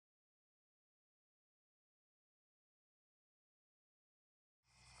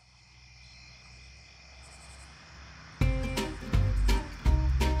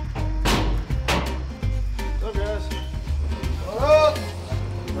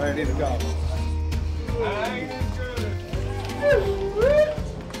Ready to go.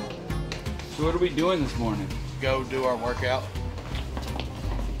 So what are we doing this morning? Go do our workout.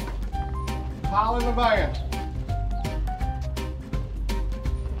 Pile in the van.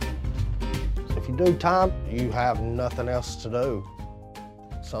 If you do time, you have nothing else to do.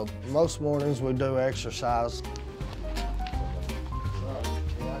 So most mornings we do exercise.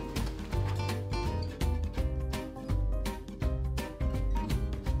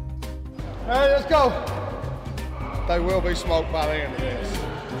 All right, let's go. They will be smoked by the end of this.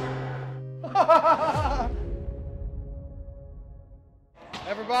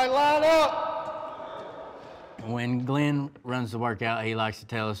 Everybody line up. When Glenn runs the workout, he likes to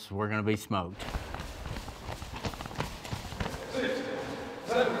tell us we're gonna be smoked. 6,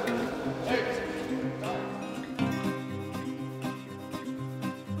 7, 8.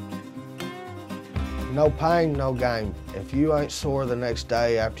 No pain, no gain. If you ain't sore the next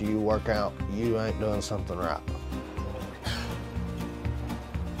day after you work out, you ain't doing something right.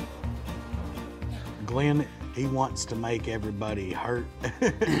 Glenn, he wants to make everybody hurt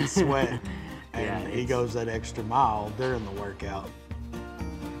and sweat, and he goes that extra mile during the workout.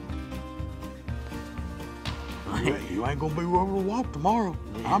 You ain't gonna be able to walk tomorrow.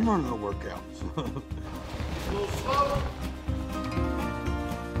 Yeah. I'm running the workouts. A little slow.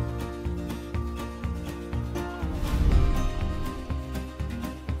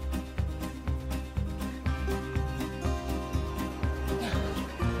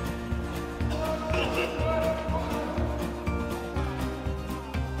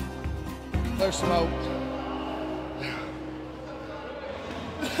 There's smoke.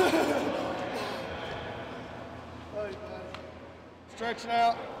 Stretching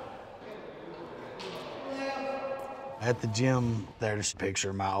out. At the gym, there's a picture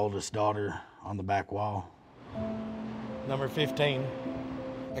of my oldest daughter on the back wall. Number 15.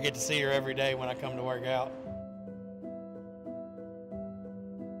 I get to see her every day when I come to work out.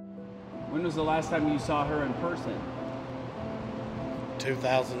 When was the last time you saw her in person?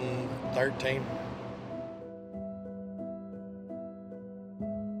 2013.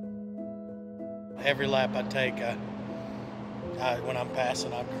 Every lap I take, when I'm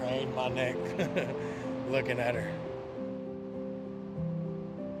passing, I crane my neck looking at her.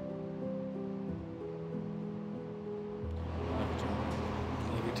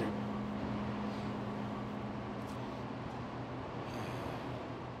 Love you too.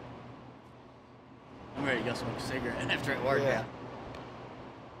 I'm ready to go smoke a cigarette after a workout. Yeah.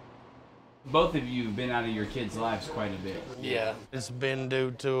 Both of you have been out of your kids' lives quite a bit. Yeah, it's been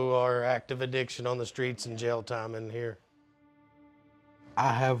due to our active addiction on the streets and jail time in here.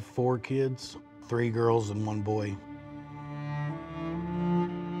 I have 4 kids, 3 girls and 1 boy.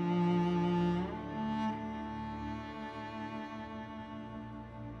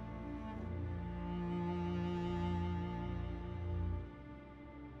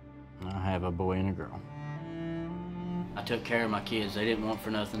 I have a boy and a girl. I took care of my kids. They didn't want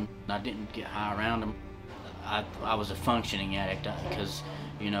for nothing. I didn't get high around them. I was a functioning addict because,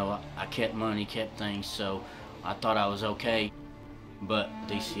 you know, I kept money, kept things, so I thought I was okay. But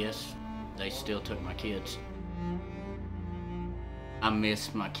DCS, they still took my kids. I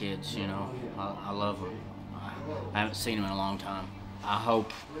miss my kids, you know. I love them. I haven't seen them in a long time. I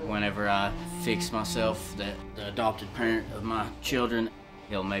hope whenever I fix myself that the adopted parent of my children,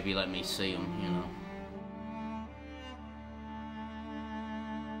 he'll maybe let me see them, you know.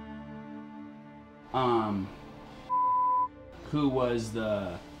 Who was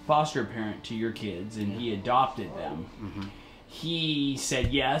the foster parent to your kids, and he adopted them. Mm-hmm. He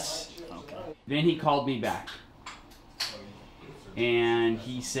said yes. Okay. Then he called me back. And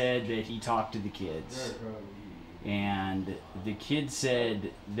he said that he talked to the kids. And the kids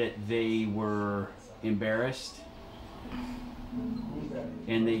said that they were embarrassed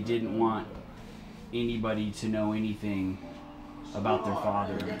and they didn't want anybody to know anything about their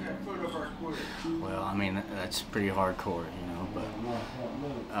father. Well, I mean, that's pretty hardcore, you know, but,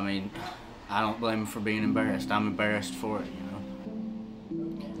 I mean, I don't blame them for being embarrassed. I'm embarrassed for it, you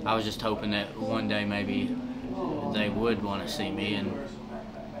know. I was just hoping that one day maybe they would want to see me and,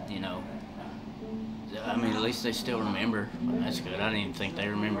 you know, I mean, at least they still remember. That's good. I didn't even think they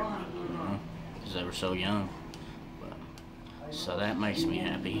remembered, you know, because they were so young. But, so that makes me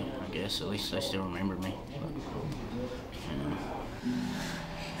happy, I guess. At least they still remembered me. But, you know,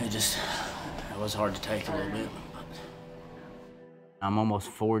 it was hard to take a little bit. I'm almost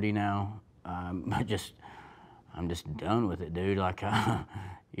 40 now. I'm just done with it, dude. Like,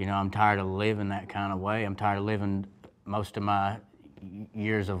 you know, I'm tired of living that kind of way. I'm tired of living most of my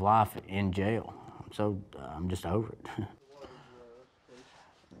years of life in jail. So I'm just over it.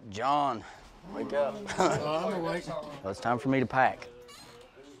 John, wake up. I'm awake. Well, it's time for me to pack.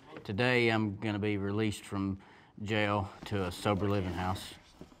 Today I'm gonna be released from jail to a sober living house.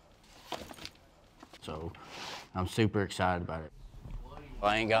 So I'm super excited about it.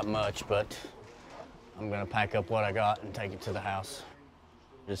 I ain't got much, but I'm gonna pack up what I got and take it to the house.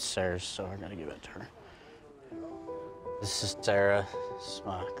 This is Sarah's, so I gotta give it to her. This is Sarah. This is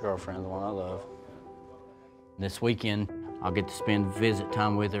my girlfriend, the one I love. This weekend, I'll get to spend visit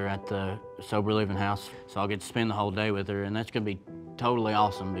time with her at the sober living house. So I'll get to spend the whole day with her, and that's gonna be totally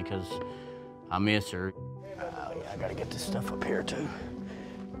awesome because I miss her. Oh yeah, I gotta get this stuff up here too.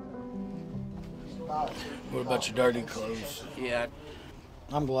 What about your dirty clothes? Yeah.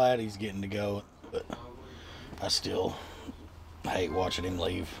 I'm glad he's getting to go, but I still hate watching him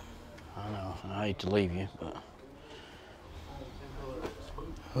leave. I know, I hate to leave you, but.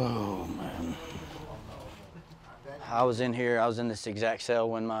 Oh, man. I was in here, I was in this exact cell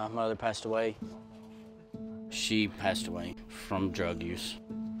when my mother passed away. She passed away from drug use.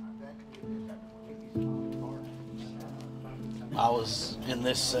 I was in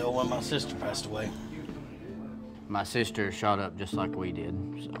this cell when my sister passed away. My sister shot up just like we did,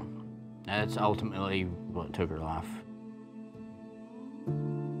 so that's ultimately what took her life.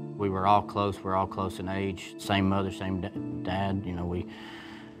 We were all close, we're all close in age, same mother, same dad, you know, we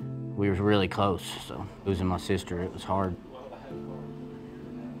were really close, so losing my sister, it was hard.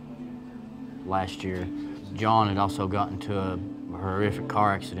 Last year, John had also gotten into a horrific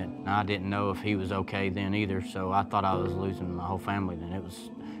car accident, and I didn't know if he was okay then either, so I thought I was losing my whole family then. It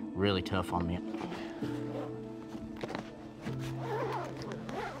was really tough on me.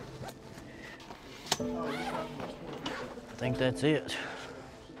 I think that's it.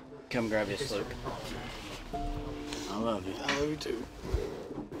 Come grab this, Luke. I love you. I love you too.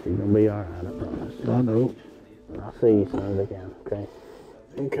 You're gonna be all right, I promise. I know. I'll see you as soon as I can, okay?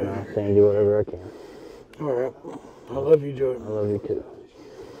 Okay. And I'll send you whatever I can. All right. I love you, Joey. I love you too.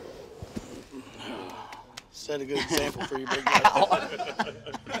 Set a good example for you, big guy.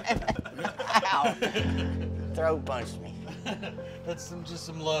 Ow! Throat punched me. That's just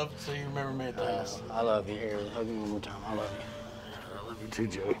some love so you remember me at the house. I love you. Here, hug me one more time. I love you. I love you too,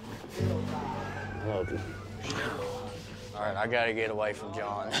 Joey. I love you. All right, I gotta get away from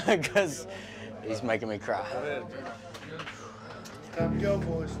John because he's making me cry. Time to go,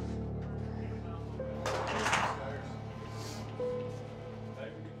 boys.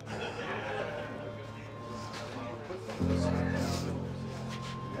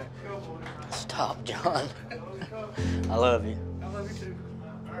 Stop, John. I love you. I love you too.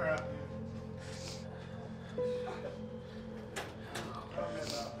 All right.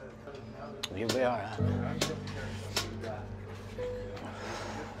 You'll be all right.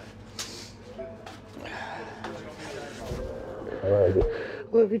 I love you.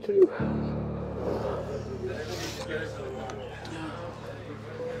 Love you too.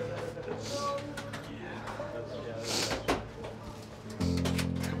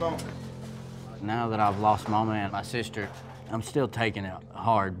 Come on. Now that I've lost Mama and my sister, I'm still taking it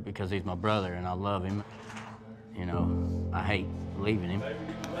hard because he's my brother and I love him. You know, I hate leaving him.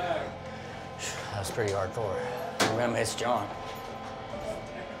 That's pretty hardcore. I'm gonna miss John.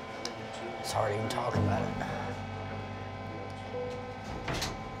 It's hard even talking about it.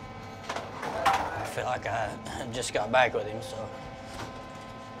 I feel like I just got back with him, so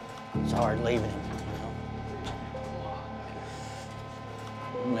it's hard leaving him, you know.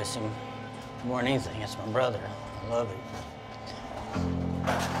 I miss him more than anything. It's my brother. I love him.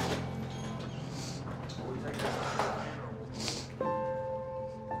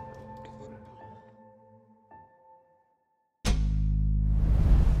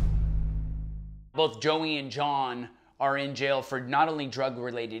 Both Joey and John are in jail for not only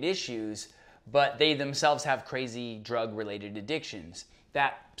drug-related issues, but they themselves have crazy drug-related addictions.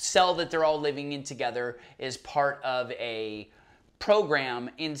 That cell that they're all living in together is part of a program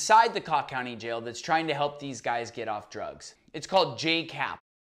inside the Cocke County Jail that's trying to help these guys get off drugs. It's called JCAP.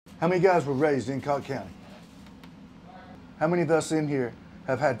 How many guys were raised in Cocke County? How many of us in here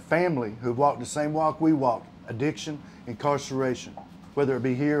have had family who've walked the same walk we walked? Addiction, incarceration, whether it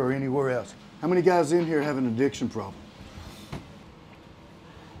be here or anywhere else. How many guys in here have an addiction problem?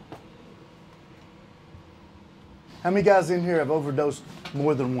 How many guys in here have overdosed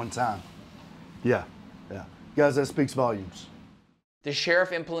more than one time? Yeah. Guys, that speaks volumes. The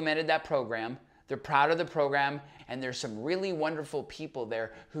sheriff implemented that program. They're proud of the program, and there's some really wonderful people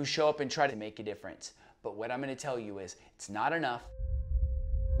there who show up and try to make a difference. But what I'm going to tell you is, it's not enough.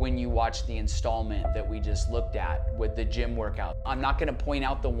 When you watch the installment that we just looked at with the gym workout, I'm not going to point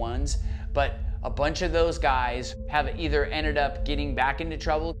out the ones, but a bunch of those guys have either ended up getting back into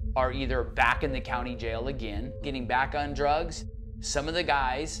trouble or either back in the county jail again, getting back on drugs. Some of the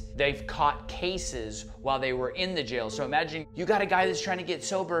guys, they've caught cases while they were in the jail. So imagine you got a guy that's trying to get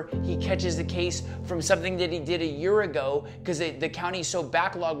sober, he catches a case from something that he did a year ago because the county's so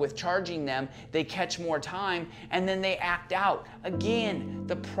backlogged with charging them, they catch more time and then they act out. Again,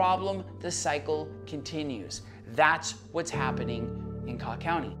 the problem, the cycle continues. That's what's happening in Cocke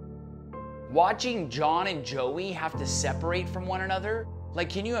County. Watching John and Joey have to separate from one another, like,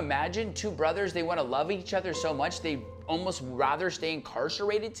 can you imagine two brothers, they want to love each other so much, they almost rather stay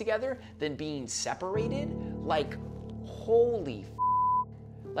incarcerated together than being separated? Like, holy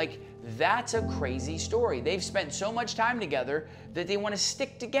like, that's a crazy story. They've spent so much time together that they want to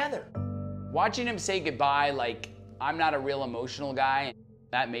stick together. Watching him say goodbye, like, I'm not a real emotional guy,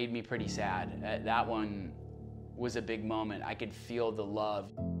 that made me pretty sad. That one was a big moment. I could feel the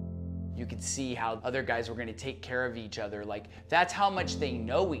love. You could see how other guys were going to take care of each other. Like, that's how much they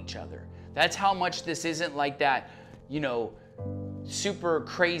know each other. That's how much this isn't like that, you know, super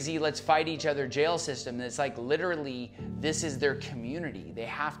crazy, let's fight each other jail system. It's like literally, this is their community. They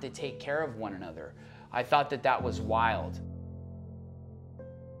have to take care of one another. I thought that that was wild.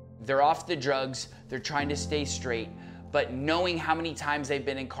 They're off the drugs. They're trying to stay straight. But knowing how many times they've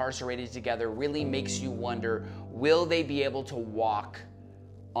been incarcerated together really makes you wonder, will they be able to walk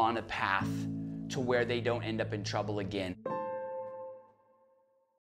on a path to where they don't end up in trouble again?